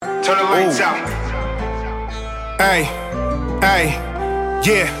Turn the lights out. Ay,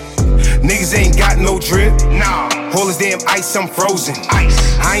 yeah. Niggas ain't got no drip. Nah. All this damn ice, I'm frozen.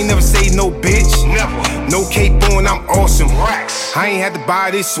 Ice. I ain't never say no bitch. Never. No cape on, I'm awesome. Racks. I ain't had to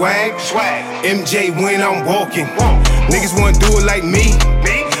buy this swag. MJ when I'm walking. Whoa. Niggas wanna do it like me.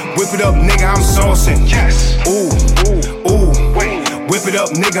 Me? Whip it up, nigga, I'm saucing. Yes. Ooh, ooh. Wait. Whip it up,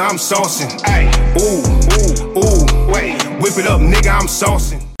 nigga, I'm saucing. Ay. Ooh. Wait. Whip it up, nigga, I'm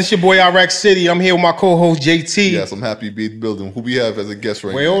saucing. It's your boy Iraq City. I'm here with my co-host JT. Yes, I'm happy to be in the building. Who we have as a guest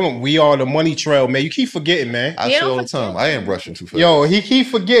right Wait, now? hold on. We are the Money Trail, man. You keep forgetting, man. I say all the time. I am brushing too fast. Yo, he keep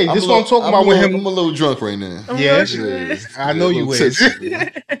forgetting. This is what I'm talking about with him. I'm a little drunk right now. Yeah, Yeah, I know you is. tipsy.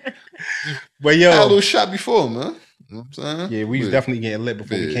 But I had a yo, little shot before, man. You know what I'm saying? yeah, we was definitely getting lit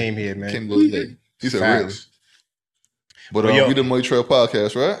before we came here, man. Came a little late. He said, really? Facts. But Well, yo. we the Money Trail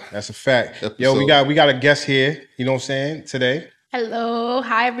podcast, right? That's a fact. Episode. Yo, we got a guest here. You know what I'm saying? Today, Hello,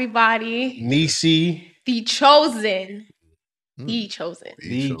 hi everybody. Niecee, The chosen. The chosen.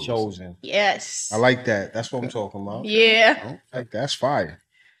 the chosen. Yes. I like that. That's what I'm talking about. Yeah. Like that's fire.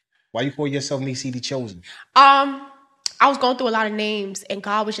 Why you call yourself Niecee the chosen? I was going through a lot of names and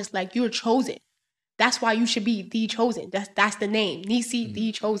God was just like, you're chosen. That's why you should be the chosen. That's the name. Niecee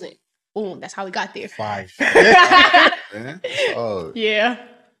the chosen. Boom. That's how we got there. Fire. Yeah? Oh, Yeah.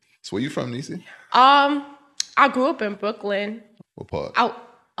 so where you from, Niecee? I grew up in Brooklyn. What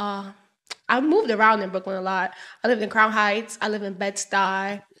part? I moved around in Brooklyn a lot. I lived in Crown Heights. I live in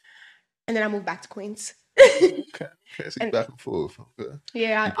Bed-Stuy. And then I moved back to Queens. Okay, so you back and forth. Okay.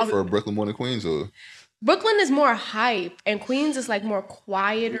 Yeah. You prefer Brooklyn more than Queens, or? Brooklyn is more hype, and Queens is like more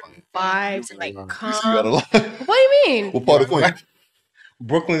quieter vibes, and like You calm. got a lot. What do you mean? What part of Queens?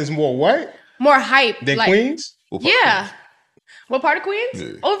 Brooklyn is more what More hype than like, Queens? What part of Yeah. What part of Queens?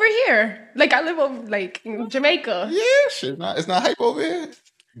 Yeah. Over here. Like I live over like in Jamaica. Yeah, shit. It's not hype over here.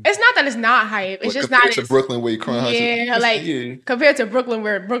 It's not that it's not hype. It's just not. Compared to Brooklyn, where you crying. Yeah, like yeah. compared to Brooklyn,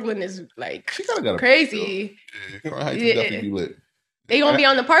 where Brooklyn is like She kinda got a crazy. Yeah, Crown Heights Yeah. will definitely be lit. They gonna be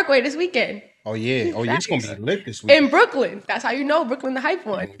on the Parkway this weekend Oh yeah. Oh yeah. It's gonna be lit this week. in Brooklyn. That's how you know Brooklyn the hype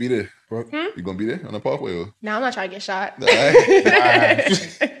You one. gonna be there? Hmm? You gonna be there on the Parkway? Or? Now I'm not trying to get shot. All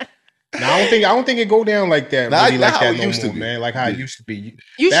right. Now, I don't think it go down like that. Nah, Really like how that it no used to more, be. man. Like how it used to be.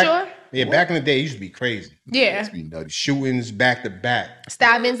 You Back- sure? Yeah, back in the day, it used to be crazy. Yeah. It's be nutty. Shootings back to back.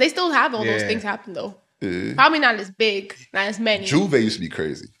 Stabbings. They still have all those Yeah. things happen though. Yeah. Probably not as big, not as many. Juve used to be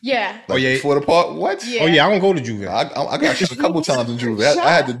crazy. Yeah. Like yeah. before the park, what? Yeah. Oh yeah, I don't go to Juve. I got shit a couple times in Juve.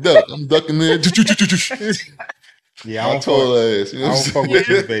 I had to duck. I'm ducking there. Yeah, I I don't told fuck. her ass. You know I what don't I'm fuck with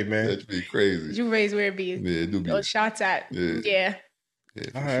saying? Juve, man. That'd be crazy. You raise where it be. Yeah, it do be. Those shots at. Yeah. Yeah. Yeah,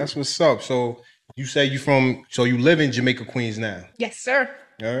 for All right, sure. that's what's up. So you say you live in Jamaica, Queens now. Yes, sir.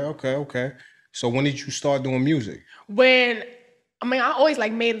 Yeah, okay. So when did you start doing music? I always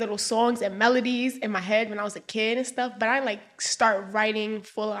like made little songs and melodies in my head when I was a kid and stuff, but I didn't like start writing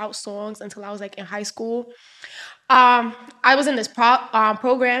full out songs until I was like in high school. I was in this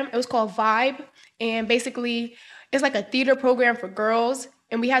program. It was called Vibe, and basically it's like a theater program for girls,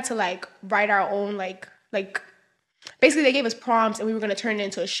 and we had to like write our own like basically they gave us prompts and we were going to turn it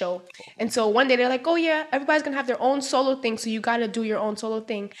into a show. And so one day they're like, oh yeah, everybody's going to have their own solo thing, so you got to do your own solo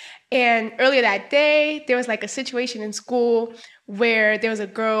thing. And earlier that day, there was like a situation in school where there was a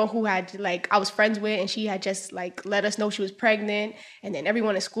girl who had like, I was friends with, and she had just like let us know she was pregnant. And then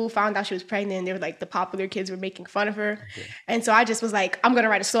everyone in school found out she was pregnant, and they were like, the popular kids were making fun of her. Okay. And so I just was like, I'm going to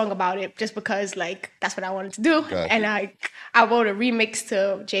write a song about it just because like, that's what I wanted to do. Gotcha. And I wrote a remix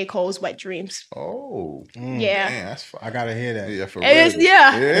to J. Cole's Wet Dreams. Oh. Yeah. Man, that's fine. I gotta hear that. Yeah, for It is, real.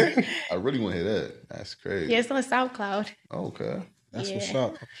 yeah. I really want to hear that. That's crazy. Yeah, it's on SoundCloud. Okay. That's Yeah. what's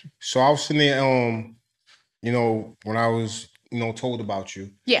up. So I was sitting there, you know, when I was, you know, told about you.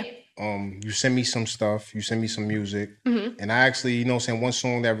 Yeah. You sent me some stuff. You sent me some music, and I actually, you know, what I'm saying one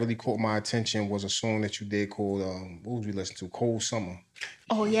song that really caught my attention was a song that you did called what was we listening to? Cold Summer.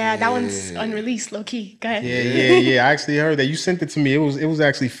 Oh yeah, that one's unreleased, low key. Go ahead. Yeah. I actually heard that. You sent it to me. It was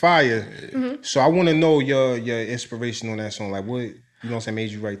actually fire. So I want to know your inspiration on that song. Like what, you know, what I'm saying, made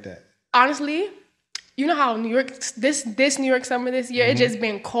you write that? Honestly, you know how New York this New York summer this year, it just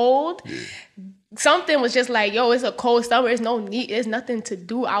been cold. Yeah. Something was just like, yo, it's a cold summer. There's nothing to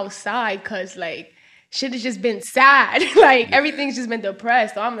do outside because like shit has just been sad. Like everything's just been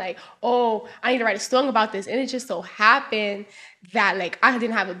depressed. So I'm like, oh, I need to write a song about this. And it just so happened that like I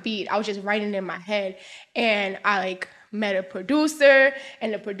didn't have a beat. I was just writing in my head, and I like met a producer,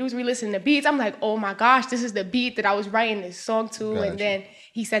 and the producer, we listened to beats. I'm like, oh my gosh, this is the beat that I was writing this song to. Gotcha. And then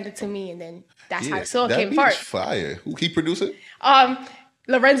he sent it to me, and then that's how the song came apart. apart. Fire. Who he produced it?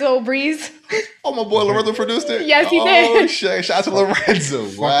 Lorenzo Breeze. Oh, my boy Lorenzo produced it? Yes, he did. did. Shit. Shout out to Lorenzo. What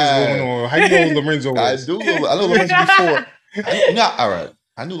is going on? How you know Lorenzo I is? do. I know Lorenzo before. All right.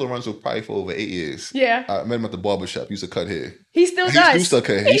 I knew Lorenzo probably for over 8 years. Yeah. I met him at the barbershop. He used to cut hair. He still does. He still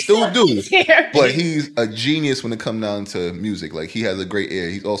cut hair. He still do. Yeah. But he's a genius when it comes down to music. Like, he has a great ear.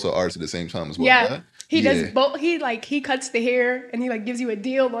 He's also an artist at the same time as well. Yeah. Right? He does both. He cuts the hair and he like gives you a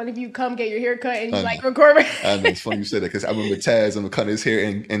deal on if you come get your hair cut and you like record it. I know, it's funny you said that because I remember Taz and cutting his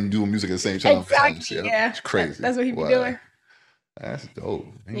hair and doing music at the same time. Exactly. Yeah. It's crazy. That's what he be doing. That's dope.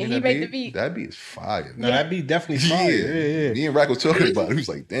 Yeah, he made the beat. That beat is fire. No, that beat definitely fire. Yeah. Me and Rack was talking about it. He was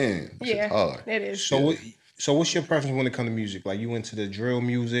like, damn, this shit's hard. It is. So what's your preference when it comes to music? Like, you into the drill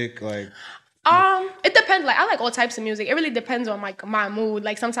music? Like, it depends. Like, I like all types of music. It really depends on like my mood.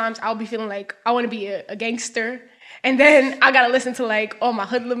 Like, sometimes I'll be feeling like I want to be a gangster, and then I gotta listen to like all my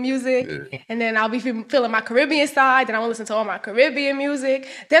hoodlum music, and then I'll be feeling my Caribbean side. Then I want to listen to all my Caribbean music.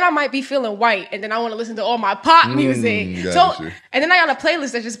 Then I might be feeling white, and then I want to listen to all my pop music. And then I got a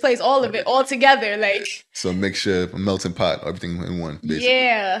playlist that just plays all of it all together. Like, so mixture, a melting pot, everything in one. Basically.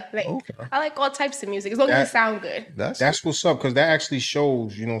 Yeah, like I like all types of music as long as it sound good. That's what's up, because that actually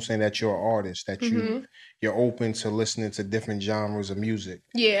shows, you know what I'm saying, that you're an artist, that you're open to listening to different genres of music.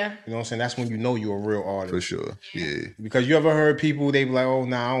 Yeah. You know what I'm saying? That's when you know you're a real artist. For sure. Yeah. Because you ever heard people, they be like, oh,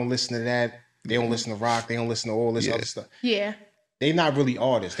 nah, I don't listen to that. They don't listen to rock. They don't listen to all this other stuff. Yeah. They not really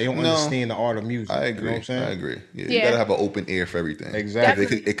artists. They don't understand the art of music. I agree. You know what I'm saying? I agree. Yeah. You gotta have an open ear for everything.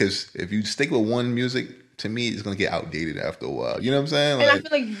 Exactly. Because if you stick with one music, to me, it's gonna get outdated after a while. You know what I'm saying? And I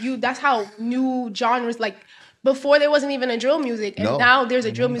feel like that's how new genres, like, before there wasn't even a drill music, and now there's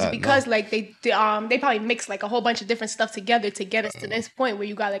a drill music because like they probably mix like a whole bunch of different stuff together to get us to this point where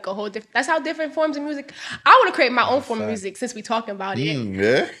you got like a whole different. That's how different forms of music. I want to create my own form of music since we talking about it.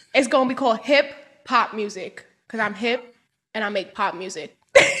 Yeah. It's gonna be called hip pop music because I'm hip and I make pop music.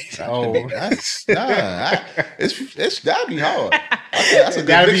 That's it's that'd be hard. That's a good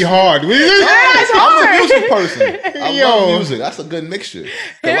That'd be mixture. hard. It's I'm hard. a music person. I love music. That's a good mixture.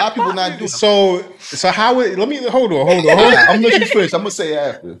 A lot of people not doing. So how would hold on. I'm gonna let you finish. I'm gonna say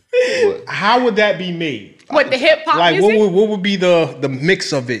after. What? How would that be made? What, the hip hop Like, music? what would be the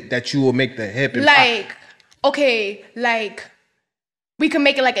mix of it that you will make the hip and like, okay, like we can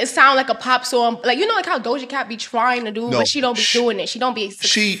make it like it sound like a pop song. Like, you know, like how Doja Cat be trying to do, but she don't be doing it. She don't be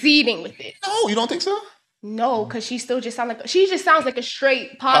succeeding with it. No, you don't think so? No, because she still just sounds like a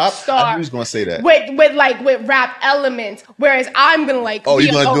straight pop star. I was gonna say that with rap elements, whereas I'm gonna like be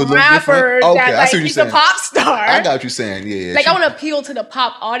you gonna a do rapper okay, that I see like what is you're a saying. pop star. I got what you're saying. Yeah. Like, I want to appeal to the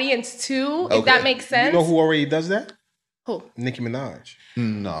pop audience too, if that makes sense. You know who already does that? Who? Nicki Minaj.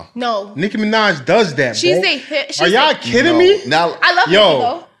 No. Nicki Minaj does that. She's bro. a hit. Are y'all kidding me? Now I love Nicki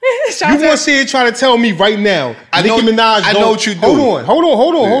though. You want to sit here trying to tell me right now? I know- Nicki Minaj. I know what you do.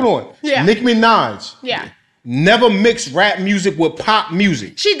 Hold on. Yeah. Nicki Minaj. Yeah. Never mix rap music with pop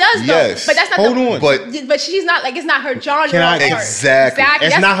music. She does though, Yes. but that's not. Hold on. But she's not like, it's not her genre. Can I- of art. Exactly.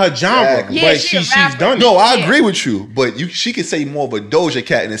 It's not her genre, Exactly. but she's a she's rapper. done it. No, I agree with you, but she could say more of a Doja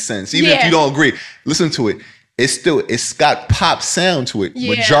Cat in a sense, even if you don't agree. Listen to it. It's got pop sound to it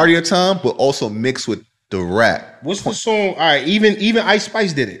majority of the time, but also mixed with the rap. What's the song? All right, even Ice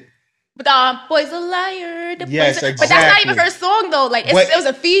Spice did it. But boy's a liar. Yes, But that's not even exactly. her song though. Like, it was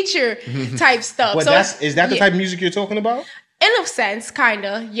a feature type stuff. But is that the type of music you're talking about? In a sense,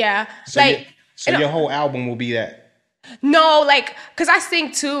 kinda, yeah. So your whole album will be that. No, like, cause I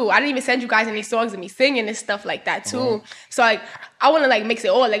sing too. I didn't even send you guys any songs of me singing and stuff like that too. So like, I want to like mix it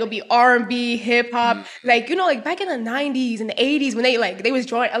all. Like, it'll be R&B, hip hop. Like, you know, like back in the 90s and the 80s when they was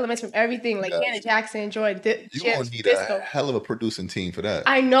drawing elements from everything. Like Janet Jackson drawing You're gonna need a hell of a producing team for that.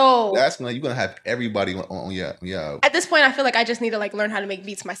 I know. That's when you're gonna have everybody on yeah. At this point, I feel like I just need to like learn how to make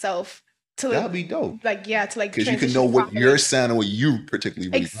beats myself. To like, That'd be dope. Like, yeah, to like, Because you can know what your sound and what you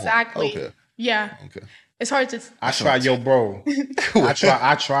particularly really exactly. want. Okay. Yeah. Okay. It's hard to. I tried, bro.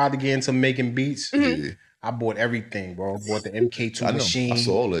 I tried to get into making beats. Mm-hmm. Yeah. I bought everything, bro. I bought the MK2 I know. machine. I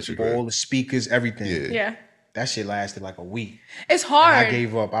saw all that shit, bought right? all the speakers, everything. Yeah. That shit lasted like a week. It's hard. And I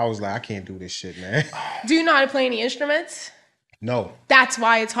gave up. I was like, I can't do this shit, man. Do you know how to play any instruments? No. That's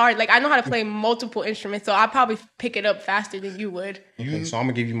why it's hard. Like, I know how to play multiple instruments, so I'll probably pick it up faster than you would. Okay, so I'm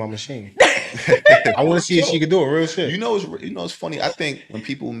gonna give you my machine. I want to see if she can do it. Real shit. You know, it's funny. I think when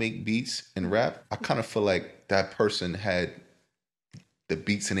people make beats and rap, I kind of feel like that person had the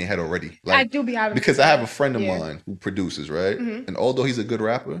beats in their head already. Like, I do be having because I have a friend of mine who produces, right? And although he's a good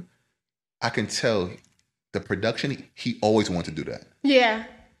rapper, I can tell the production, he always wanted to do that. Yeah.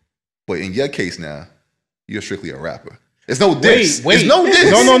 But in your case now, you're strictly a rapper. It's no diss. Wait. It's no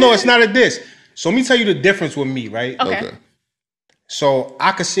diss. No, it's not a diss. So let me tell you the difference with me, right? Okay. So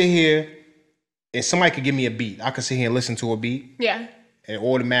I could sit here and somebody could give me a beat. I could sit here and listen to a beat. Yeah. And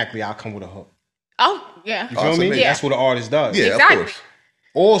automatically I'll come with a hook. Oh, yeah. You feel me? Yeah. That's what an artist does. Yeah, Exactly. of course.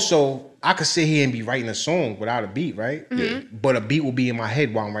 Also, I could sit here and be writing a song without a beat, right? Yeah. But a beat will be in my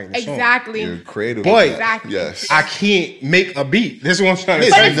head while I'm writing the song. Exactly. You're creative. But Exactly. Yes. I can't make a beat. This is what I'm trying to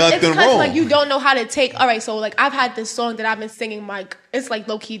But say. It's nothing because wrong. like you don't know how to take. All right, so like I've had this song that I've been singing. Like it's like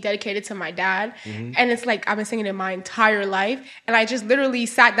low key dedicated to my dad, and it's like I've been singing it my entire life. And I just literally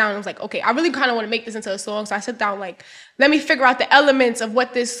sat down and was like, okay, I really kind of want to make this into a song. So I sat down like, let me figure out the elements of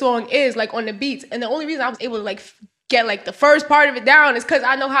what this song is like on the beats. And the only reason I was able to like get like the first part of it down is because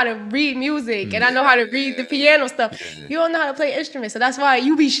I know how to read music and I know how to read the piano stuff. You don't know how to play instruments, so that's why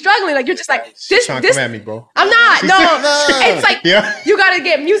you be struggling. Like you're just like She's trying to come at me, bro. I'm not. No, Nah. it's like you gotta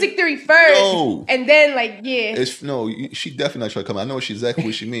get music theory first, No. and then like She definitely not trying to come. I know exactly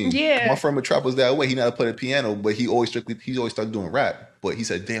what she means. Yeah. My friend with Trap was that way. He know how to play the piano, but he always started doing rap. But he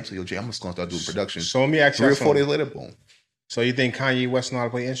said, "Damn, so yo, Jay, I'm just gonna start doing production." So let me ask you 3 or 4 something. days later, boom. So you think Kanye West know how to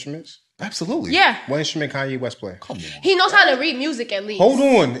play instruments? Absolutely. yeah, What instrument Kanye West play? Come on. he knows how to read music at least. Hold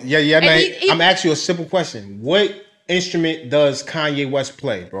on. Yeah, man. he- I'm asking you a simple question. What instrument does Kanye West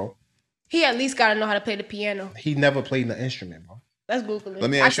play, bro? He at least gotta know how to play the piano. He never played the instrument, bro. Let's Google it. Let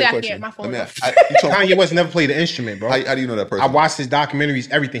me ask you a Actually, question. I can't. My phone. Kanye West never played the instrument, bro. How do you know that person? I watched his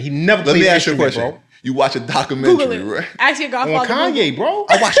documentaries, everything. He never Let played me the ask you a instrument, question. bro. You watch a documentary, Google it. right? Ask your On godfather. Kanye, bro.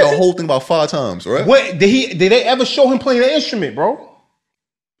 I watched the whole thing about 5 times, right? What did they ever show him playing the instrument, bro?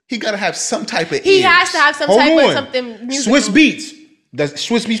 He gotta have some type of He ears. has to have some Hold type on. of something musical. Swiss Beats. Does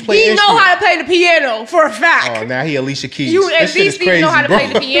Swiss Beats play He the know instrument? how to play the piano for a fact. Oh, now he Alicia Keys. You This at shit is least need to crazy, know how to bro.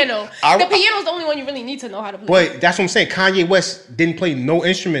 play the piano. I- The piano's the only one you really need to know how to play. But that's what I'm saying. Kanye West didn't play no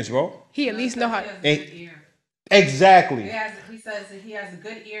instruments, bro. He at least know how. He has a good ear. Exactly. He says that he has a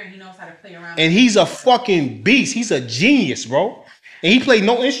good ear and he knows how to play around. And he's a fucking beast. He's a genius, bro. And he played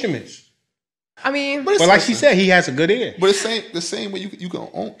no instruments. I mean, But like she said, he has a good ear. But the same way you can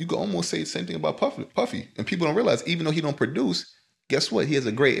almost say the same thing about Puffy, and people don't realize even though he don't produce, guess what? He has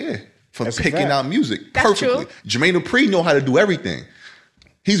a great ear from That's a picking fact. out music That's perfectly. true. Jermaine Dupri know how to do everything.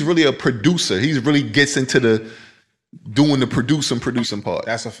 He's really a producer. He really gets into the doing the producing part.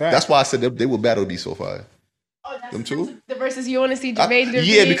 That's a fact. That's why I said they would battle to be so fire. Them two? the verses you want to see Jermaine Dupri.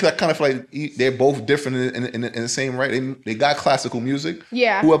 Yeah, because I kind of feel like they're both different in the same right. They got classical music.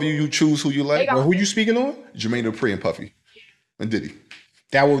 Yeah. Whoever you choose, who you like. got- Well, who you speaking on? Jermaine Dupri and Puffy and Diddy.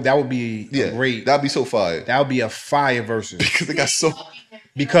 That would be Yeah, great. that'd be so fire. That would be a fire versus. Because they got so.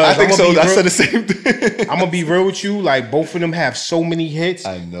 Because I think I'ma so. be I real- said the same thing. I'm gonna be real with you. Like both of them have so many hits.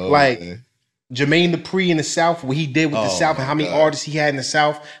 I know, Like man. Jermaine Dupri in the South, what he did with the Oh, South, and how my many God. artists he had in the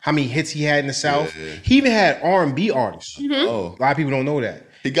South, how many hits he had in the South. Yeah. He even had R&B artists. Oh, A lot of people don't know that.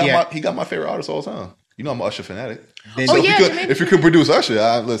 he got my favorite artist all the time. You know I'm an Usher fanatic. Then, Oh, So yeah, Jermaine if you Dupri. could produce Usher,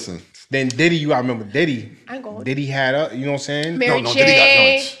 listen. then Diddy, you gotta remember Diddy. I ain't gonna- Diddy had you know what I'm saying? Mary No, J. Diddy got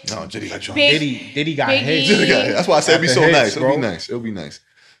joints. No, Diddy got joints. Big- Diddy got Biggie. hits. Diddy got- That's why I said it'd be Got so the hits, nice. It'll bro. be nice. It'll be nice.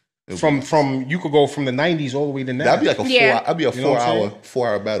 From you could go from the 90s all the way to now. That'd be like a Yeah. four. That'd be a You know what I'm 4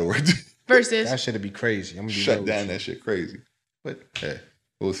 hour battle. versus. that shit'd be crazy. I'm gonna be Shut real down with you. that shit crazy. But hey,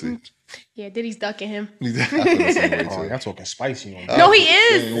 we'll see. Yeah, Diddy's ducking him. I feel the same way, Oh, too. y'all talking spicy on that. No, he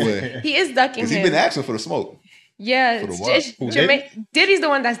Same is. way. He is ducking 'Cause he him. been asking for the smoke. Yeah, For the it's what? just Who, Diddy's the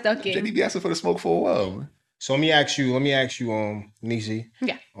one that's ducking. Diddy be asking for the smoke for a while, man. So let me ask you, Niecee.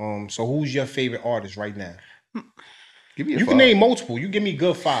 Yeah. So who's your favorite artist right now? Give me a You can five. name multiple. You give me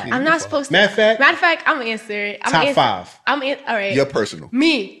good 5. I'm not supposed to. Matter of fact, I'm gonna answer it. top 5. All right. Your personal.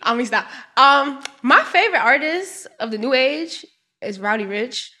 Me. I'm gonna stop. My favorite artist of the new age is Rowdy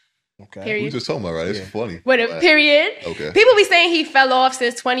Rich. Okay. We Period. just talking about, right? It's funny. With a period. Okay. People be saying he fell off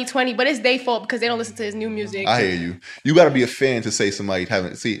since 2020, but it's their fault because they don't listen to his new music. I hear you. You got to be a fan to say somebody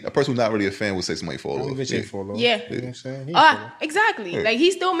haven't. See, a person who's not really a fan will say somebody fall Rowdy off. Rich ain't fall off. Yeah. You know what I'm saying? He ain't fall off. Exactly. Like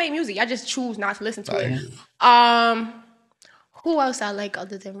he still make music. I just choose not to listen to I it. hear you. Who else I like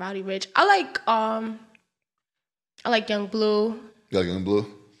other than Rowdy Rich? I like Young Blue. You got Young Blue?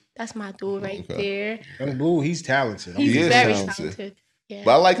 That's my dude right Okay. there. Young Blue, he's talented. He's is very talented. talented. Yeah.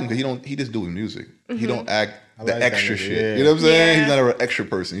 But I like him because he just doing music. He don't act the like that extra nigga, shit. yeah. You know what I'm saying? Yeah. He's not an extra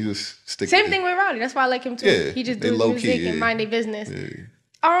person. He just stick. Same thing with Rowdy. That's why I like him too. Yeah, He just they do his low music key, and yeah. mind their business. Yeah.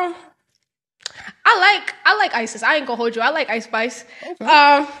 I like Isis. I ain't gonna hold you. I like Ice Spice.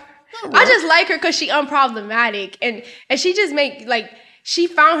 I just like her because she unproblematic and she just make like she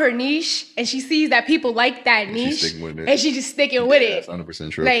found her niche and she sees that people like that she's niche sticking with it. and she just sticking with That's it.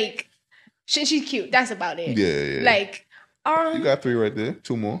 100% true. Like she's cute. That's about it. Yeah, yeah. Like You got 3 right there.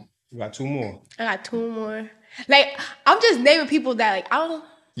 2 more. You got 2 more. I got 2 more. Like I'm just naming people that like I don't.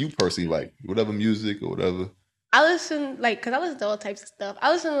 You personally like whatever music or whatever. I listen to all types of stuff.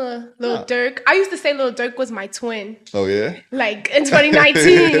 I listen to Lil Durk. I used to say Lil Durk was my twin. Oh yeah. Like in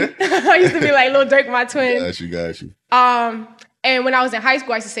 2019, I used to be like Lil Durk my twin. Got you. And when I was in high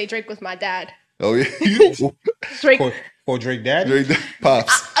school, I used to say Drake was my dad. Oh yeah. Drake. For Drake Dad? Drake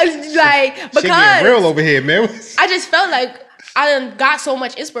Pops. Like, because shit getting real over here, man. I just felt like I done got so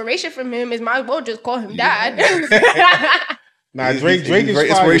much inspiration from him. It's might as well just call him dad. Nah, Drake is very fire,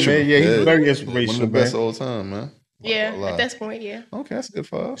 inspirational. man. Yeah, he's very inspirational. One of the best of all time, man. Yeah, at this point, yeah. Okay, that's a good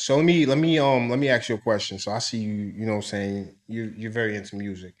for us. So let me ask you a question. So I see you, you know what I'm saying, you're very into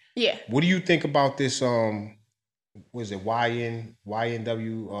music. Yeah. What do you think about this what is it,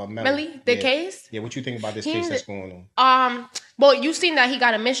 YNW Melly, the case? Yeah, what you think about this case that's going on? Well, you seen that he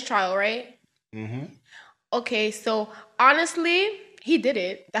got a mistrial, right? Mm-hmm. Okay, so honestly, he did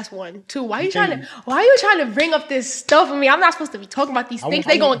it. That's one. Two, why are you trying to bring up this stuff with me? I'm not supposed to be talking about these things.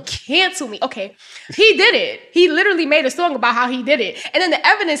 They gonna cancel me. Okay. He did it. He literally made a song about how he did it. And then the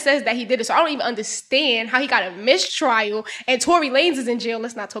evidence says that he did it. So I don't even understand how he got a mistrial and Tory Lanez is in jail.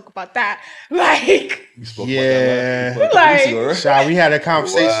 Let's not talk about that. Like, Yeah. Like, we had a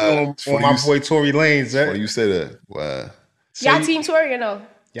conversation on my boy Tory Lanez. Well, you said that. Wow. y'all team Tory or no?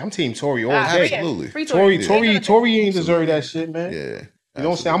 Yeah, I'm team Tory all day. Absolutely. Free Tory ain't deserve that shit, man. Yeah. You know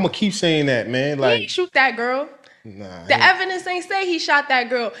what I'm saying? I'm gonna keep saying that, man. He Like, didn't shoot that girl. nah. The evidence ain't say he shot that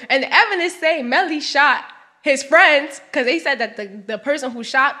girl. And the evidence say Melly shot his friends because they said that the person who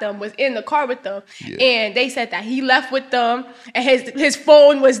shot them was in the car with them. Yeah. And they said that he left with them and his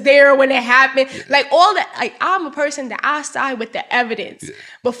phone was there when it happened. Yeah. Like all that, like I'm a person that I side with the evidence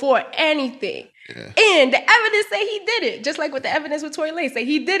before anything. Yeah. And the evidence say he did it, just like with the evidence with Tory Lanez say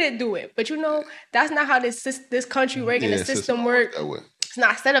he didn't do it. But you know, that's not how this country works and the system works. It's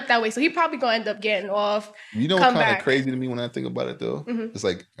not set up that way. So he probably gonna end up getting off. You know what's kind of crazy to me when I think about it though? Mm-hmm. It's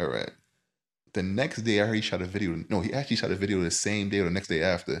like, all right, the next day I heard he shot a video. No, he actually shot a video the same day or the next day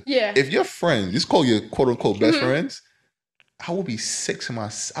after. Yeah. If your friends, just call your quote unquote best friends, I would be sick to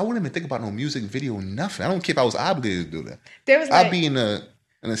my. I wouldn't even think about no music video, nothing. I don't care if I was obligated to do that. I'd be in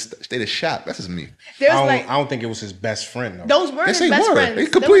a state of shock. That's just me. I don't think it was his best friend, though. Those were his best friends. He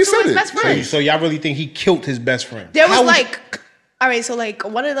completely said it. Best friends. So y'all really think he killed his best friend? There was all right, so like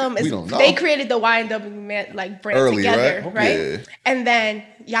one of them is they created the YNW brand early, together, right? Yeah. And then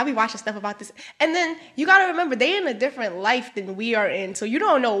y'all be watching stuff about this. And then you gotta remember they in a different life than we are in. So you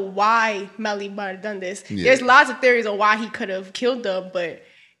don't know why Melly might have done this. Yeah. There's lots of theories on why he could have killed them, but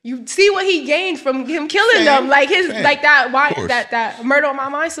you see what he gained from him killing them. Like that Murder on My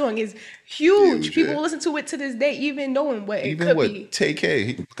Mind song is huge. People listen to it to this day, even knowing what it could be. Take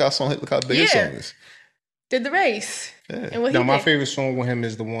Care. Look how big his song is. Did the race. Yeah. And what my favorite song with him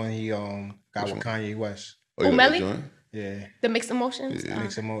is the one he got with Kanye West. Oh, Melly? Yeah. The Mixed Emotions? Yeah,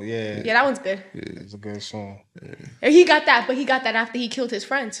 yeah, that one's good. Yeah, it's a good song. Yeah. And he got that, but he got that after he killed his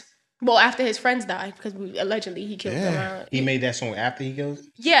friends. Well, after his friends died, because allegedly he killed them. He made that song after he killed?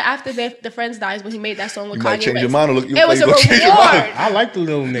 Yeah, after the friends died, when he made that song with Kanye West. Change your mind. It was a reward. I like the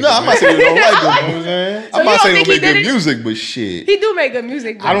little nigga. No, I'm not saying you don't like him. I'm not saying he don't make good music, but shit. He do make good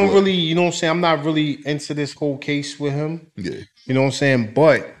music. I don't really, you know what I'm saying? I'm not really into this whole case with him. Yeah. You know what I'm saying?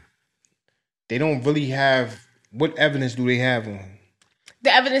 But they don't really have, what evidence do they have on him?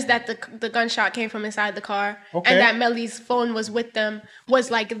 The evidence that the gunshot came from inside the car and that Melly's phone was with them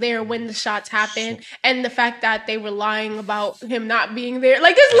was like there when the shots happened, and the fact that they were lying about him not being there.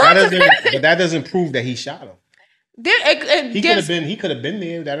 Like there's lots of evidence. But that doesn't prove that he shot him. He could have been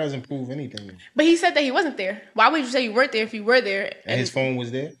there. That doesn't prove anything. But he said that he wasn't there. Why would you say you weren't there if you were there? And his phone was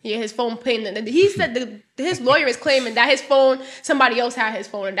there? Yeah, his phone claimed. He said his lawyer is claiming that his phone, somebody else had his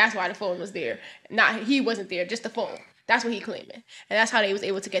phone, and that's why the phone was there. He wasn't there, just the phone. That's what he claiming. And that's how they was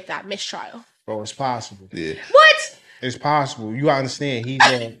able to get that mistrial. Bro, it's possible. Yeah. What? It's possible. You gotta understand. He's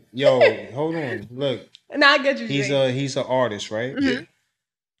hold on. Look. Nah, I get you. He's an artist, right? Mm-hmm. Yeah.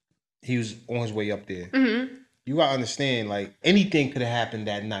 He was on his way up there. Mm-hmm. You gotta understand, like, anything could have happened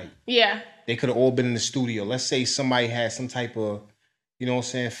that night. Yeah. They could have all been in the studio. Let's say somebody had some type of, you know what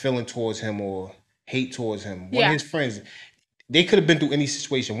I'm saying, feeling towards him or hate towards him. One of his friends. They could have been through any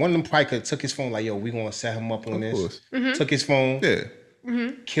situation. One of them probably could have took his phone, like, yo, we gonna set him up on this. Mm-hmm. Took his phone,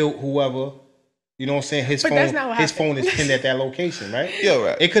 killed whoever. You know what I'm saying? His phone is pinned at that location, right? Yeah,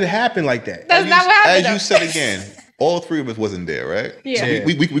 right. It could have happened like that. That's not what happened. As you said again, all three of us wasn't there, right? Yeah. So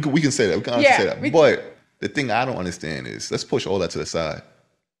we can say that. We can honestly say that. But the thing I don't understand is, let's push all that to the side.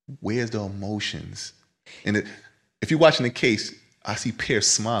 Where's the emotions? And if you're watching the case, I see Pierce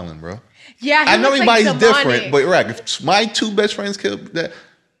smiling, bro. Yeah, I know everybody's different, but if my two best friends killed that,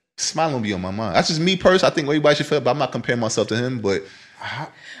 smiling will be on my mind. That's just me personally. I think everybody should feel, but I'm not comparing myself to him. But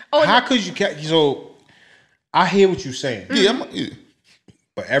how could you? So I hear what you're saying. Yeah,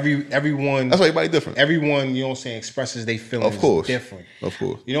 But everyone, that's why everybody different. Everyone, you know what I'm saying, expresses their feelings different. Of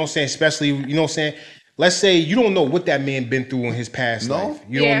course. You know what I'm saying? Especially, you know what I'm saying? Let's say you don't know what that man been through in his past life.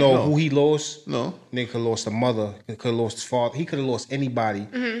 You don't know who he lost. No. Nigga could have lost a mother. He could have lost his father. He could have lost anybody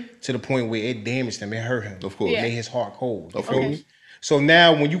to the point where it damaged him. It hurt him. Of course. It made his heart cold. Of course. So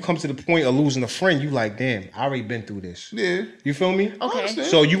now when you come to the point of losing a friend, you like, damn, I already been through this. Yeah. You feel me? Okay.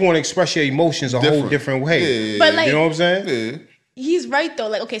 So you want to express your emotions a whole different way. Yeah. But like, you know what I'm saying? Yeah. He's right though.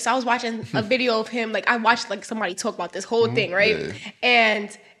 Like, okay, so I was watching a video of him. Like, I watched like somebody talk about this whole thing, right? Yeah.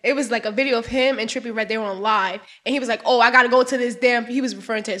 And it was like a video of him and Trippie Redd. They were on live, and he was like, "Oh, I gotta go to this damn." He was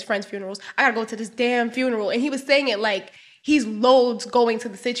referring to his friends' funerals. I gotta go to this damn funeral, and he was saying it like he's loads going to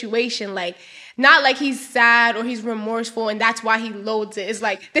the situation, like not like he's sad or he's remorseful, and that's why he loads it. It's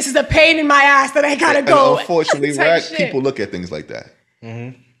like, this is a pain in my ass that I gotta go. And unfortunately, right? Shit. People look at things like that.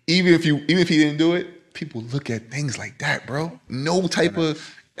 Even if he didn't do it, people look at things like that, bro. No type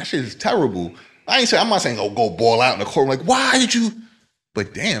of that shit is terrible. I'm not saying go ball out in the court. I'm like, why did you?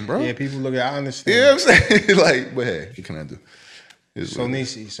 But damn, bro. Yeah, people look at. I understand. You know what I'm saying? Like, but hey, what can I do? So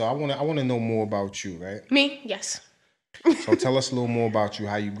Niecee, so I wanna know more about you, right? Me, yes. So tell us a little more about you,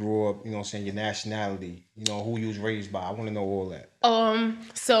 how you grew up, you know what I'm saying, your nationality, you know, who you was raised by. I want to know all that.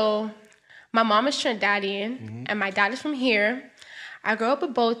 So my mom is Trinidadian and my dad is from here. I grew up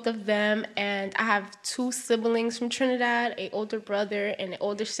with both of them, and I have 2 siblings from Trinidad, an older brother and an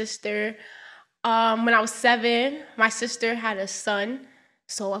older sister. When I was 7, my sister had a son,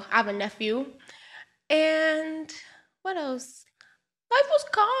 so I have a nephew. And what else? Life was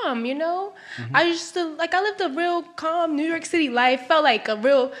calm, you know? I used to, I lived a real calm New York City life. Felt like a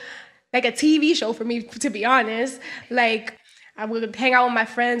TV show for me, to be honest. Like, I would hang out with my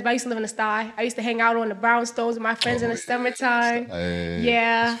friends, but I used to live in the sty. I used to hang out on the brownstones with my friends in the summertime.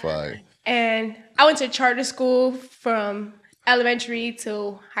 Yeah. That's fine. And I went to charter school from elementary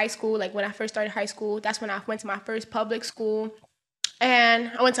to high school. Like, when I first started high school, that's when I went to my first public school.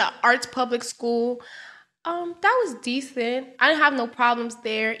 And I went to arts public school. That was decent. I didn't have no problems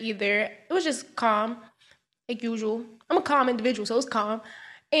there either. It was just calm, like usual. I'm a calm individual, so it was calm.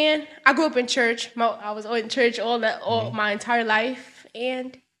 And I grew up in church. I was in church all my entire life.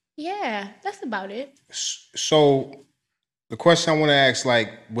 And yeah, that's about it. So the question I want to ask, like,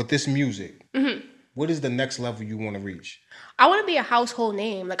 with this music, what is the next level you want to reach? I want to be a household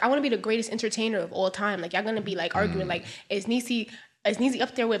name. Like, I want to be the greatest entertainer of all time. Like, y'all going to be, like, arguing, like, is Niecee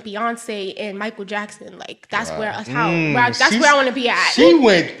up there with Beyonce and Michael Jackson? Like, that's where I want to be at. She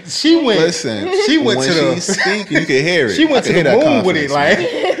went. Listen, she went when to the. She speak, you can hear it. She went to the moon with it. Like,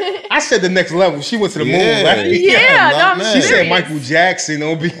 I said, the next level. She went to the moon. Like, she said Michael Jackson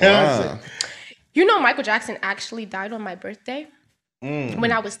or Beyonce. Wow. You know, Michael Jackson actually died on my birthday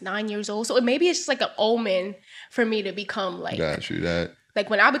when I was 9 years old. So maybe it's just like an omen for me to become like. Got you that. Like,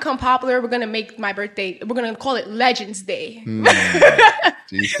 when I become popular, we're going to make my birthday, we're going to call it Legends Day.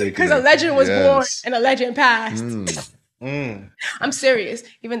 Because a legend was born and a legend passed. I'm serious,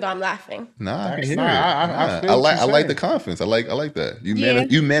 even though I'm laughing. Nah, I can hear it. I like the confidence. I like that.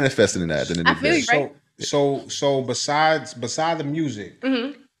 You manifested in that. I feel you, right? So besides the music,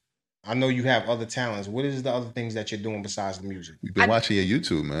 I know you have other talents. What is the other things that you're doing besides the music? We've been watching your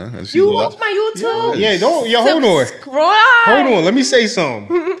YouTube, man. You watch my YouTube? Yeah, hold on. Hold on, let me say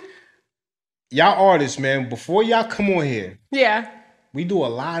something. Y'all artists, man, before y'all come on here, we do a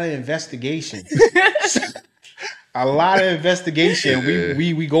lot of investigation. A lot of investigation.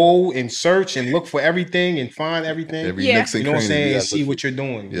 We go and search and look for everything and find everything. Every you know what I'm saying? And see what you're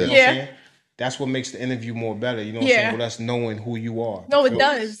doing. You know what I'm saying? That's what makes the interview more better, you know what I'm saying? With us knowing who you are. No, it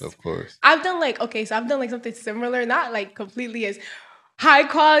does. Of course. I've done something similar, not like completely as high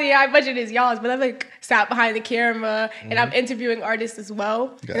quality, high budget as y'all's, but I've like sat behind the camera and I'm interviewing artists as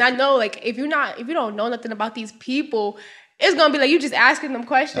well. And I know, like, if you don't know nothing about these people, it's gonna be like you just asking them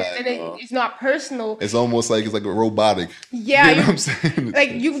questions and it's not personal. It's almost like it's like a robotic. Yeah. You know what I'm saying?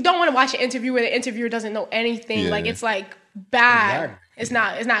 Like, you don't want to watch an interview where the interviewer doesn't know anything. Like, it's like bad.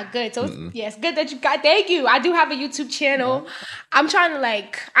 Exactly. It's not good. So it's good that you got. Thank you. I do have a YouTube channel. I'm trying to,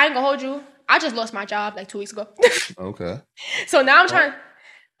 like, I ain't gonna hold you. I just lost my job like 2 weeks ago. Okay. So now I'm trying.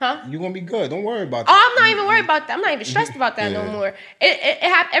 Huh? You're gonna be good. Don't worry about that. Oh, I'm not even worried about that. I'm not even stressed about that no more.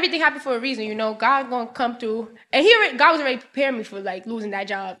 Everything happened for a reason, you know. God gonna come through, and God was already preparing me for like losing that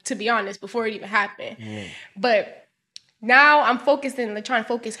job. To be honest, before it even happened. But now I'm focusing, like, trying to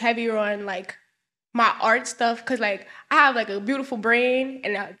focus heavier on like my art stuff, because like I have like a beautiful brain,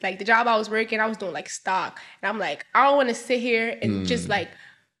 and like the job I was working, I was doing like stock, and I'm like, I don't want to sit here and just like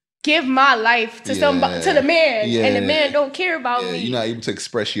give my life to somebody, to the man, and the man don't care about me. You're not able to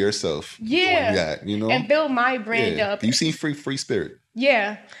express yourself. Yeah, you know, and build my brand up. You seem free spirit.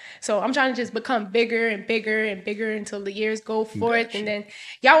 Yeah. So I'm trying to just become bigger and bigger and bigger until the years go forth, and then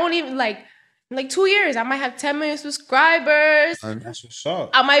y'all won't even like 2 years, I might have 10 million subscribers. That's what's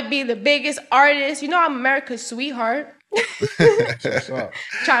up. I might be the biggest artist. You know, I'm America's sweetheart. That's what's up.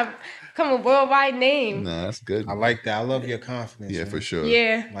 Trying to become a worldwide name. Nah, that's good. I like that. I love your confidence. Yeah, man. for sure.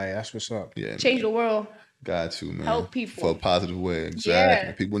 Yeah. Like, that's what's up. Yeah, Change the world. Got to, man. Help people. For a positive way. Exactly.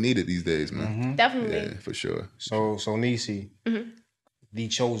 Yeah. People need it these days, man. Mm-hmm. Definitely. Yeah, for sure. So Niecee, the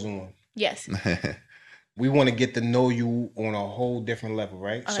chosen one. Yes. We want to get to know you on a whole different level,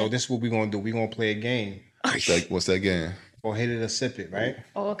 right? Okay. So this is what we're going to do. We're going to play a game. What's that game? Or hit it or sip it, right?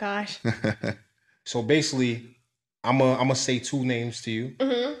 Oh, gosh. So basically, I'm gonna say two names to you.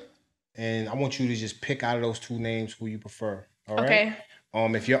 Mm-hmm. And I want you to just pick out of those two names who you prefer. All right? Okay.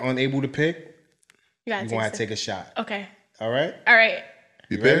 If you're unable to pick, You're going to have to take a shot. Okay. All right? All right.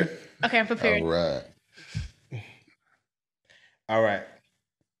 You prepared? Okay, I'm prepared. All right. All right.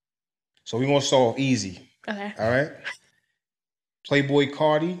 So we're going to start off easy. Okay. All right? Playboy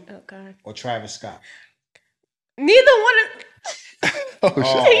Cardi Oh, God. or Travis Scott? Neither one of... Oh,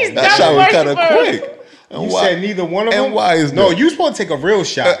 He's shit. That shot was kind of quick. And You why? said neither one of them? And why is No, that? you supposed to take a real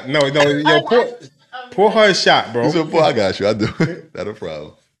shot. No, yo, pour her a shot, bro. So, boy, I got you. I do it. Not a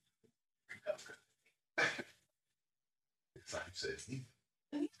problem.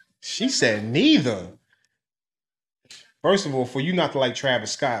 She said neither. First of all, for you not to like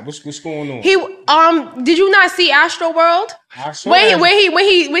Travis Scott, what's going on? He did you not see Astro World?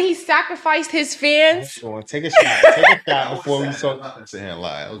 When he sacrificed his fans? Take a shot. Take a shot before we talk. I'm saying a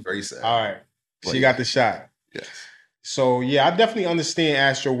lie. I was very sad. All right. She got the shot. Yes. So yeah, I definitely understand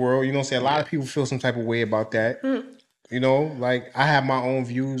Astro World. You know what I'm saying? A lot of people feel some type of way about that. You know, like I have my own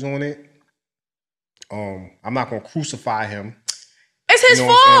views on it. I'm not gonna crucify him. It's his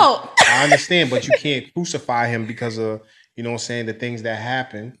fault. I understand, but you can't crucify him because of, you know what I'm saying, the things that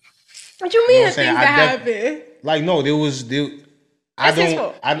happen. What you mean You know the things that happen? Like, no, his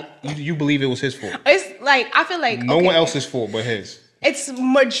fault. You believe it was his fault. It's like, I feel like no one else's fault but his. It's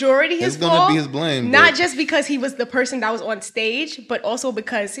majority his fault. It's gonna be his blame. Not just because he was the person that was on stage, but also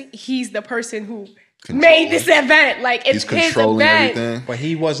because he's the person who made this event. Like, it's his event. Everything. But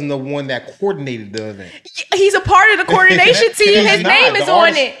he wasn't the one that coordinated the event. He's a part of the coordination team. His name is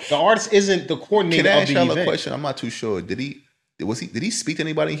on it. The artist isn't the coordinator Can I of ask the y'all event. a question? I'm not too sure. Did he speak to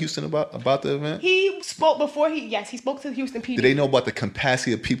anybody in Houston about the event? He spoke before he spoke to the Houston PD. Did they know about the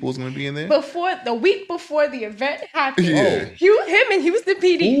capacity of people who's going to be in there? The week before the event happened, Yeah. him and Houston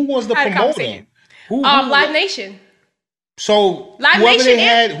PD. Who was the had a promoter? conversation. Who Live Nation. So Live whoever Nation they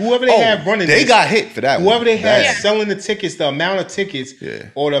had running they this, got hit for that. whoever they had Yeah. selling the tickets, the amount of tickets,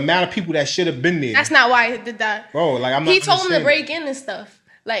 or the amount of people that should have been there. That's not why he did that. Bro, like I'm not. He told him to understanding. break in and stuff.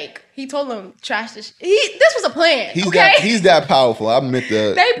 Like he told him trash this. This was a plan. He's that powerful. I admit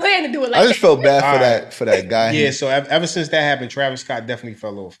that. They planned to do it like I just felt bad Alright. for that guy. Yeah, so ever since that happened, Travis Scott definitely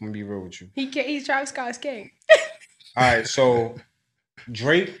fell off. I'm gonna be real with you. He's Travis Scott's king. All right, so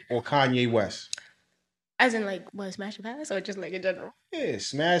Drake or Kanye West? As in, like, what, Smash or Pass, or just like in general? Yeah,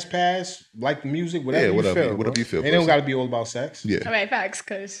 smash, pass, like the music, whatever you whatever, feel. whatever you feel, It don't person. got to be all about sex. Yeah. All right, facts,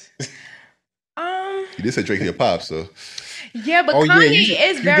 because You did say Drake your pop, so yeah, but Oh Kanye yeah,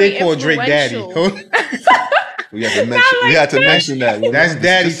 is you very did call Drake daddy. influential. we have to mention. We had to mention that. That's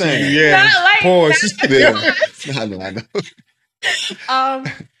daddy Just to you, saying. yeah. Not like Pause. Yeah. I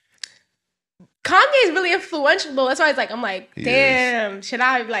know. Kanye is really influential. That's why it's like I'm like, He damn, should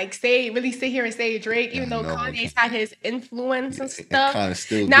I like really sit here and say Drake, even though No. Kanye's had his influence and It stuff. kinda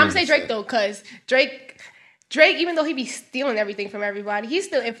still Now I'm do, saying Drake so. though, because Drake, even though he be stealing everything from everybody, he's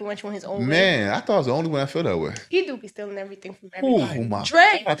still influential in his own way. Man, I thought I was the only one that felt that way. He do be stealing everything from everybody. Oh my!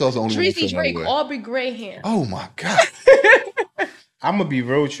 Drake, I thought I was the only one that Drizzy felt Drake, that way. Aubrey Graham. Oh my god! I'm gonna be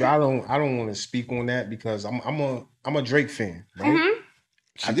real with you. I don't want to speak on that because I'm a Drake fan. Right?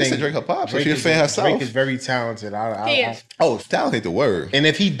 She did say Drake her pop, so Drake she a is- fan herself. Drake is very talented. He is. Oh, talent ain't the word. And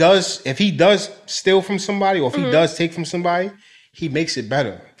if he does steal from somebody, or if he does take from somebody, he makes it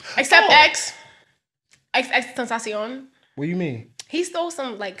better. Except X Tentacion. What do you mean? He stole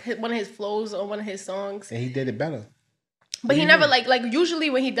some like one of his flows on one of his songs. And he did it better. But he never like usually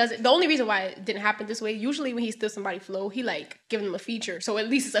when he does it, the only reason why it didn't happen this way, usually when he steals somebody's flow, he like give them a feature. So at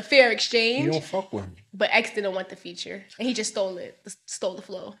least it's a fair You exchange. don't fuck with him. But X didn't want the feature. And he just stole the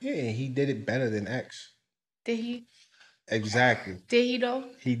flow. Yeah, he did it better than X. Did he? Exactly. Did he though?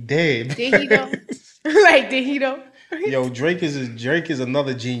 He did. Did he though? Like, did he though? Yo, Drake is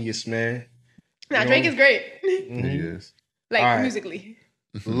another genius, man. Nah, Drake is great. He is. Like All right. musically.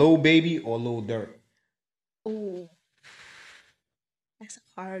 Lil Baby or Lil Durk? Ooh. That's a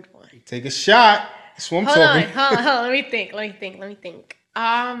hard one. Take a shot. That's what I'm talking. Hold on. Let me think.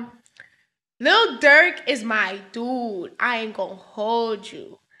 Lil Durk is my dude. I ain't gonna hold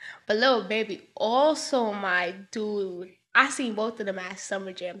you. But Lil Baby also my dude. I seen both of them at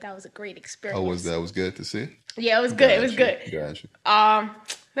Summer Jam. That was a great experience. Oh, was that was good to see? Yeah, it was good. It was good. Gotcha.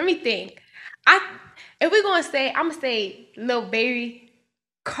 Let me think. If we're gonna say, I'm gonna say Lil Baby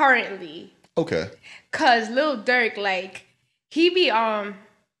currently. Okay. Cause Lil Durk, like, he be like,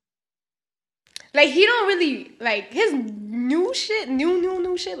 he don't really, like, his new shit,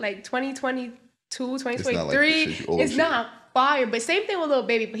 new shit, like 2022, 2023, it's not fire. But same thing with Lil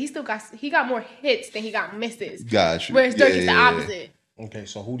Baby, but he got more hits than he got misses. Gotcha. Whereas Durk is the opposite. Okay,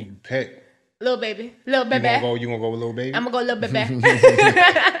 so who do you pick? Lil Baby. You gonna go with Lil Baby? I'm gonna go Lil Baby.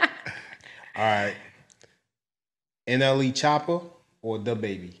 All right. NLE Chopper or The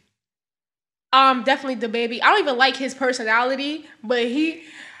Baby? Definitely The Baby. I don't even like his personality, but I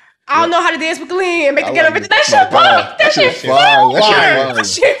don't know how to dance with Glenn and make the ghetto bitch. That shit fire. That shit fire. That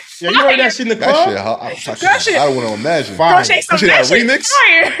shit fire. Yeah, you heard that shit in the club? That shit, I don't want to imagine. That shit remix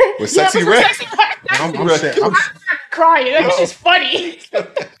with Sexy Red. I'm crying. That shit's funny.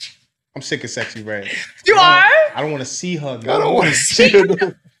 I'm sick of Sexy Red. You are? I don't want to see her. I don't want to see her.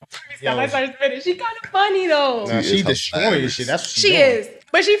 She kind of funny though. Nah, she destroying shit. That's what she is.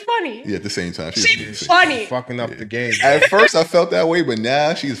 But she's funny. Yeah, at the same time. She's funny. Fucking up the game. At first, I felt that way, but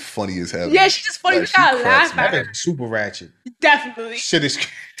now she's funny as hell. Yeah, she's just funny. You gotta laugh at her. Super ratchet. Definitely. Shit is...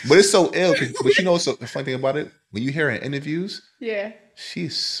 But it's so ill. But you know what's the funny thing about it? When you hear her in interviews,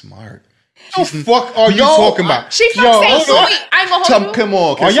 she's smart. What the fuck are you talking about? She fucks St. Louis. I ain't gonna hold you. Come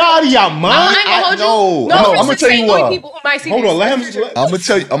on. Are y'all out of your mind? I ain't gonna hold you. No, I'm gonna tell you why. Hold on, let him... I'm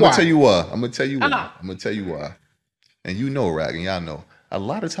gonna tell you why. And you know, Rag, and y'all know. A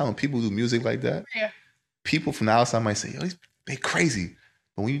lot of time when people do music like that, people from the outside might say, "Yo, they crazy."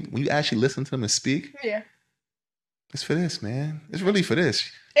 But when you actually listen to them and speak, it's for this, man. It's really for this.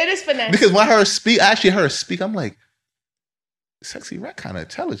 It is for that. Because when I actually heard her speak, I'm like, Sexy Red kind of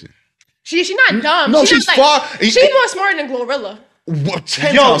intelligent. She's not dumb. No, she's far. She's more smart than Glorilla. What,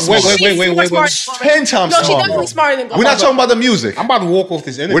 10 times smarter. Wait. 10 times smarter. No, she's definitely smarter than Glorilla. We're not talking about the music. I'm about to walk off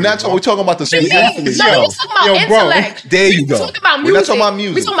this interview. We're talking about the music. No, we're talking about intellect. There you go. We're talking about music. We're not talking about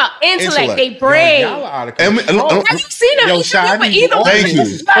music. We're talking about intellect. They brain. Y'all are out of control. Have you seen them interview with either one? Thank you.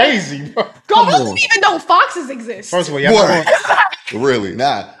 This is crazy, bro. Who don't even know foxes exist? First of all, y'all really?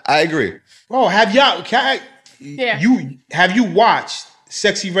 Nah, I agree. Bro, have you watched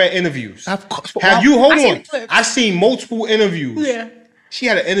Sexy Red interviews? Of course. Have you? Hold on. I've seen multiple interviews. Yeah. She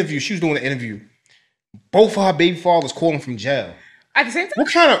had an interview. She was doing an interview. Both of her baby fathers calling from jail. At the same time? What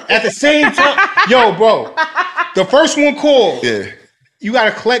kind of... At the same time? Yo, bro. The first one called. Yeah. You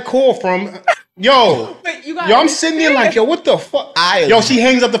got to collect call from... Yo. I'm sitting there like, yo, what the fuck? She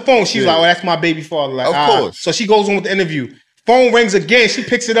hangs up the phone. She's like, oh, that's my baby father. Like, of course. So she goes on with the interview. Phone rings again. She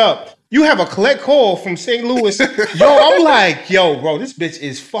picks it up. You have a collect call from St. Louis. Yo, I'm like, yo, bro, this bitch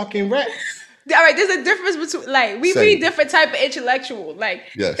is fucking rap. All right, there's a difference between, like, we be different type of intellectual. Like,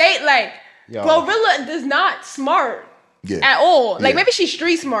 they, like, Glorilla is not smart at all. Like, maybe she's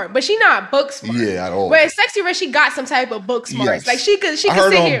street smart, but she not book smart. Yeah, at all. Whereas Sexy Red, she got some type of book smart. Yes. Like, she could I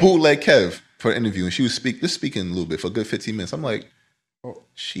heard on Bootleg Kev for an interview, and she was speaking a little bit for a good 15 minutes. I'm like,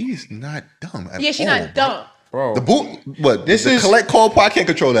 she's not dumb at all. Yeah, she's not dumb. Bro. The collect call part, I can't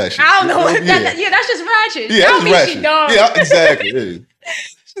control that shit. I don't know. That's just ratchet. Yeah, that don't mean ratchet. she dumb. Yeah, exactly.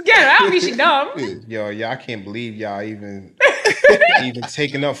 I don't mean she dumb. Yo, I can't believe y'all even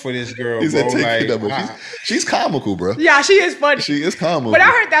taking up for this girl, bro. She's comical, bro. Yeah, she is funny. She is comical. But I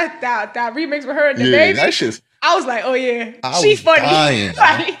heard that remix with her and the baby. That shit's... I was like, oh yeah, she's funny.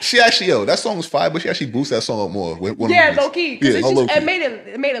 Like, she actually, that song was fire, but she actually boosted that song up more. Low key, because it made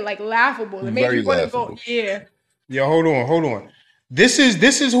it like laughable. It made you want to go, Yo, hold on. This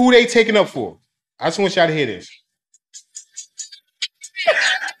is who they taking up for. I just want y'all to hear this.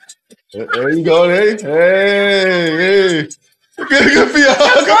 There you go, hey. Good for y'all.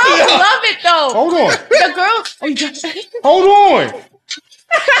 The girls love it though. Hold on. The girls. Hold on.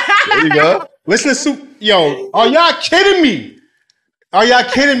 There you go. Listen to yo. Are y'all kidding me?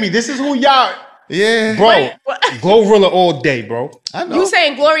 This is who y'all. Yeah, bro. Glorilla all day, bro. I know. You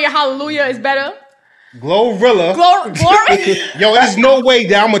saying Gloria Hallelujah is better? Glorilla. Glory. Yo, there's no way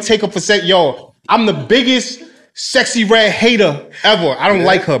that I'm gonna take her for Yo, I'm the biggest Sexy Red hater ever. I don't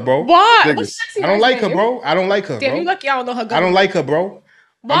like her, bro. Why? I don't like her, bro. Damn, you lucky I don't know her. I don't like her, bro.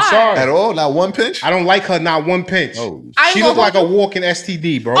 Why? I'm sorry. At all? Not one pinch? I don't like her, not one pinch. She look like a walking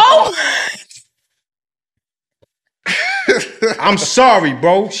STD, bro. Oh! I'm sorry,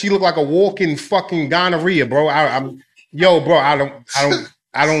 bro. She looked like a walking fucking gonorrhea, bro. Bro.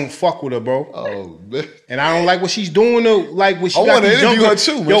 I don't fuck with her, bro. Oh man. And I don't like what she's doing. Like what she I got want to these interview young her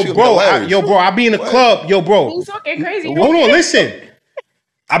too, man. Yo, bro. I be in the club, yo, bro. He's talking crazy. Hold on, listen.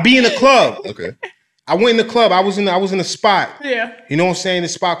 I be in the club. Okay. I went in the club. I was in a spot. Yeah. You know what I'm saying? The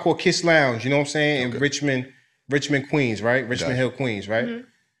spot called Kiss Lounge. You know what I'm saying? In Richmond, Queens, right? Richmond Hill, Queens, right? Mm-hmm.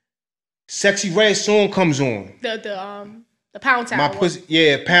 Sexy Red song comes on. The Pound Town. My pussy,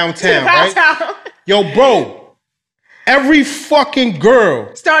 yeah, Pound Town, right? Town. Yo, bro. Every fucking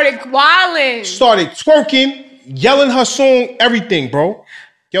girl started wilding, started twerking, yelling her song, everything, bro.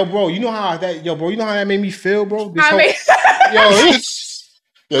 Yo, bro, you know how that made me feel, bro?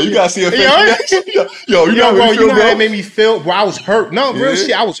 Yo, you gotta see her face. Yo, you know how that made me feel, bro. I was hurt. No, real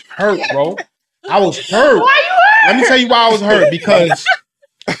shit, I was hurt, bro. I was hurt. Why you hurt? Let me tell you why I was hurt. Because,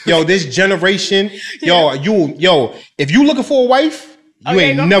 yo, this generation, yo, if you looking for a wife, you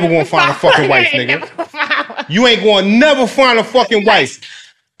ain't never gonna find a fucking wife, nigga. You ain't gonna never find a fucking wife.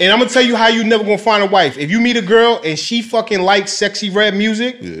 And I'm gonna tell you how you never gonna find a wife. If you meet a girl and she fucking likes Sexy Red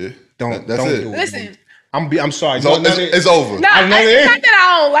music, don't do it. Listen. I'm sorry. It's over. No, it's not that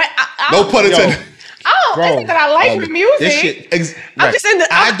I don't like. No pun intended. It's not that I like the music. This shit. I'm just in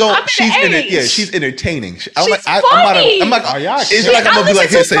the. She's entertaining. She's funny. I'm like, it's like I'm gonna be like,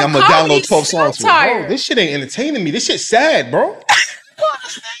 here, say I'm gonna download 12 songs for you. Bro, this shit ain't entertaining me. This shit's sad, bro.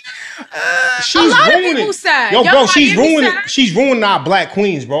 She's ruining. Yo, bro, she's ruining our black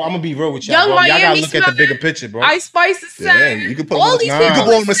queens, bro. I'm gonna be real with y'all, bro. Y'all gotta look at the bigger picture, bro. Ice Spice is sad. Yeah, you can put all these people. You can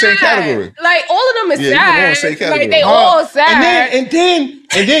put them in the same category. Like all of them is sad. You can put them in the same category. Like they all sad.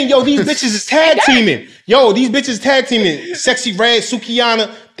 And then, yo, these bitches is tag teaming. Yo, these bitches tag teaming. Sexy Red,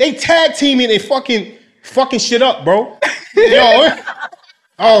 Sukiyana, they tag teaming and fucking shit up, bro. Yo,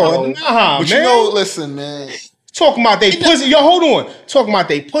 but you know, listen, man. Talking about they pussy. Yo, hold on. Talking about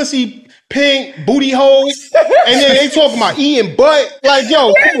they pussy, pink, booty holes. And then they talking about eating butt. Like,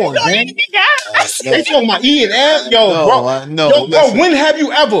 yo, come on, man. They talking about eating ass. Yo, bro, when have you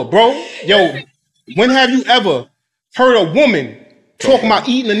ever, bro? Yo, when have you ever heard a woman talking about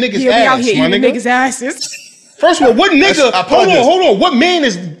eating a nigga's ass, out here my eating nigga? Niggas' asses. First of all, what nigga? Hold on. What man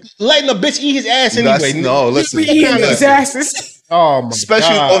is letting a bitch eat his ass anyway? No, listen. Eating his asses. Oh my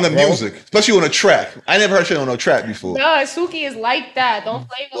Especially God, on the bro. music. Especially on a track. I never heard shit on no track before. No, Suki is like that. Don't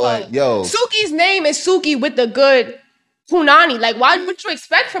play with her. Yo. Suki's name is Suki with the good punani. Like, why would you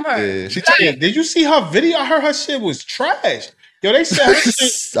expect from her? Yeah, did you see her video? I heard her shit was trash. Yo, they said her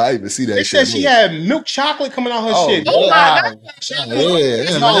shit. I even see that They shit. said she had milk chocolate coming out her shit. Oh my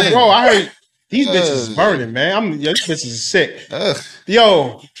God. Bro, I heard these bitches is burning, man. These bitches is sick.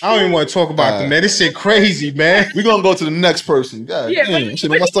 Yo, I don't even want to talk about them, man. This shit crazy, man. We're gonna go to the next person. God damn, shit,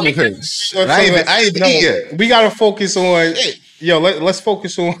 my stomach hurts. I ain't even eat yet. We gotta focus on. Yo, let's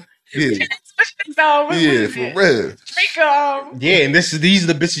focus on. Yeah, for real. Yeah, and these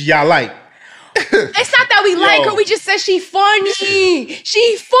are the bitches y'all like. It's not that we like her. We just said she funny.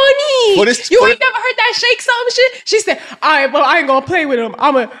 She funny. You ain't never heard that shake something shit? She said, all right, well, I ain't gonna play with him.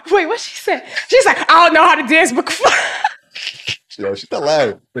 Wait, what she said? She's like, I don't know how to dance, but Yo, she's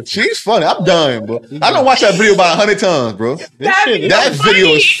hilarious. But she's funny. I'm dying, bro. I don't watch that video about 100 times, bro. That video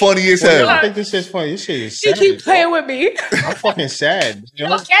is funny as hell. I think this shit's funny. This shit is sad. She keep playing with me. I'm fucking sad. You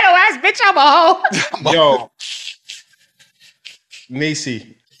ghetto ass bitch, I'm a hoe. Yo,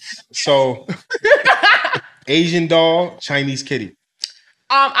 Niecee. So, Asian doll, Chinese kitty.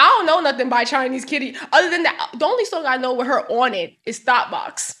 I don't know nothing by Chinese kitty. Other than that, the only song I know with her on it is Thought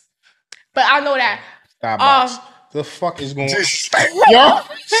Box. But I know that. Thought Box. The fuck is going on? Yo,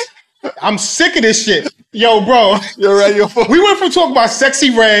 I'm sick of this shit. Yo, bro. You're right. We went from talking about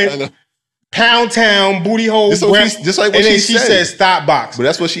Sexy Red, Pound Town, booty hole, just like what and then she says Thought Box. But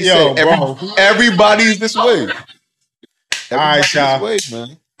that's what she said. Everybody's this way. All right, y'all. This way,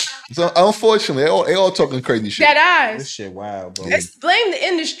 man. So unfortunately, they all talking crazy shit. That ass. This shit wild, bro. Let's blame the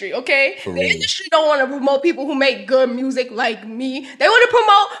industry, okay? The industry don't want to promote people who make good music like me. They want to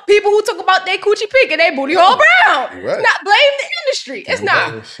promote people who talk about their coochie pink and their booty hole brown. Right. It's not blame the industry. It's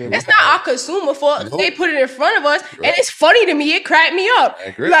not. It's not our consumer fault. They put it in front of us, and it's funny to me. It cracked me up.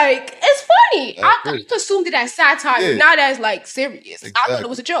 Like, it's funny. I consumed it as satire, not as like serious. Exactly. I thought it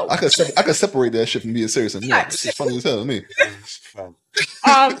was a joke. I could separate that shit from being serious. And this is funny as hell to me.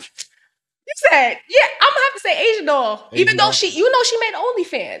 You said, yeah, I'm gonna have to say Asian doll. Even though she made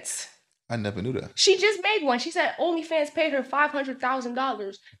OnlyFans. I never knew that. She just made one. She said OnlyFans paid her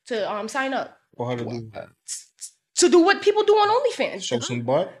 $500,000 to sign up. For her to do that. To do what people do on OnlyFans. Show some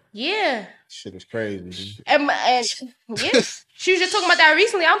butt? Yeah. Shit is crazy. And yeah, she was just talking about that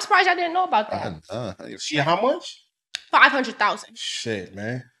recently. I'm surprised I didn't know about that. See how much? 500,000. Shit,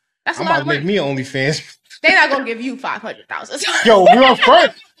 man. That's a I'm lot about of to make money. me an OnlyFans. They're not gonna give you 500,000. Yo, yo,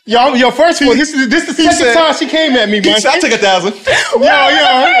 first. Yo, first of all, this is the second time she came at me, man. I'll take 1,000.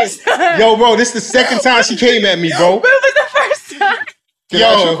 Yo, bro, this is the second time she came at me, bro. When was the first time? Can I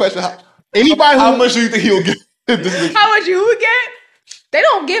ask you a question? How much do you think he'll get? How much you would get? They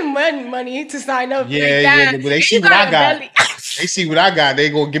don't give money to sign up. Yeah, but they see what I got. They see what I got. They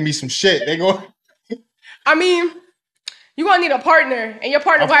gonna give me some shit. They go. I mean, you're gonna need a partner, and your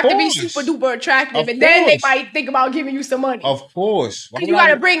partner will have to be super duper attractive, and then they might think about giving you some money. Of course. You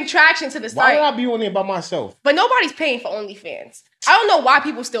gotta bring traction to the site. Why would I be on there by myself? But nobody's paying for OnlyFans. I don't know why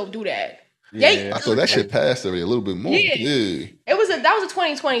people still do that. Yeah. I thought that shit passed already a little bit more. Yeah. That was a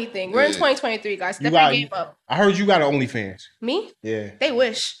 2020 thing. We're in 2023, guys. Definitely gave up. I heard you got an OnlyFans. Me? Yeah. They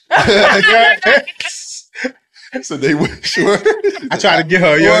wish. So they wish. I tried to get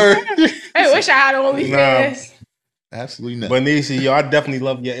her. I wish I had an OnlyFans. Absolutely not. But Niecee, yo, I definitely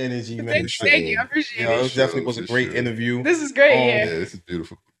love your energy, man. Thank you. I appreciate it. It definitely was a great interview. This is great. Yeah, this is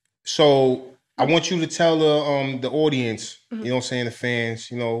beautiful. So I want you to tell the audience, you know what I'm saying, the fans,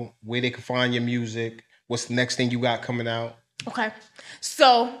 you know, where they can find your music. What's the next thing you got coming out? Okay.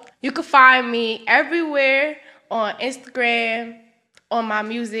 So you can find me everywhere on Instagram, on my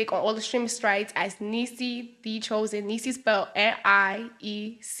music, on all the streaming sites as Niecee the Chosen. Niecee spelled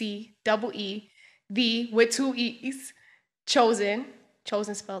Niecee, the with 2 E's, Chosen.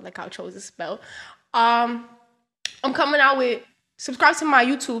 Chosen spelled like how Chosen spelled. I'm coming out with, subscribe to my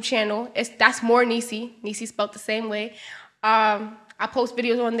YouTube channel. That's more Niecee. Niecee spelled the same way. I post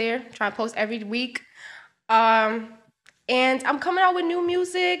videos on there. Try to post every week. And I'm coming out with new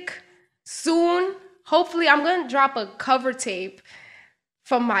music soon. Hopefully, I'm gonna drop a cover tape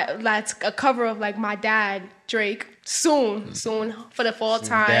from a cover of like my dad, Drake, soon for the fall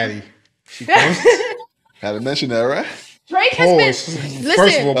time. Daddy. Had to mention that, right? Drake has been, listen.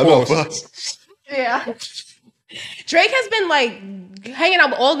 First of all, yeah. Drake has been like hanging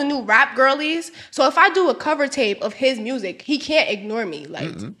out with all the new rap girlies. So if I do a cover tape of his music, he can't ignore me. Like,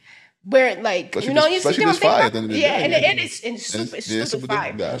 where like, especially you know, you see what I'm saying? Yeah, and it's super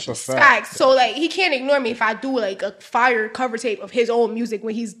fire. That's a fact. So like, he can't ignore me if I do like a fire cover tape of his own music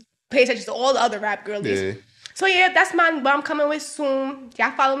when he's paying attention to all the other rap girlies. Yeah. So yeah, that's what I'm coming with soon.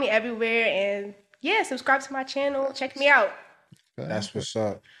 Y'all follow me everywhere, and yeah, subscribe to my channel. Check me out. That's what's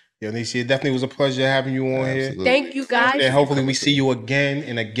up. Yo, Niecee, it definitely was a pleasure having you on here. Thank you, guys. And hopefully we see you again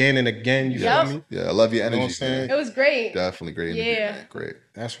and again and again. You feel me? Yeah, I love your energy. You know what I'm saying? It was great. Definitely great energy. Yeah. Man. Great.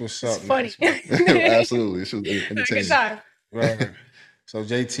 That's what's up. It's funny. Absolutely. It was entertaining. Good time. Right. So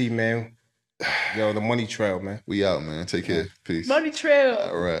JT, man. Yo, the money trail, man. We out, man. Take care. Peace. Money trail.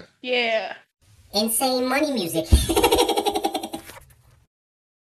 All right. Yeah. Insane money music.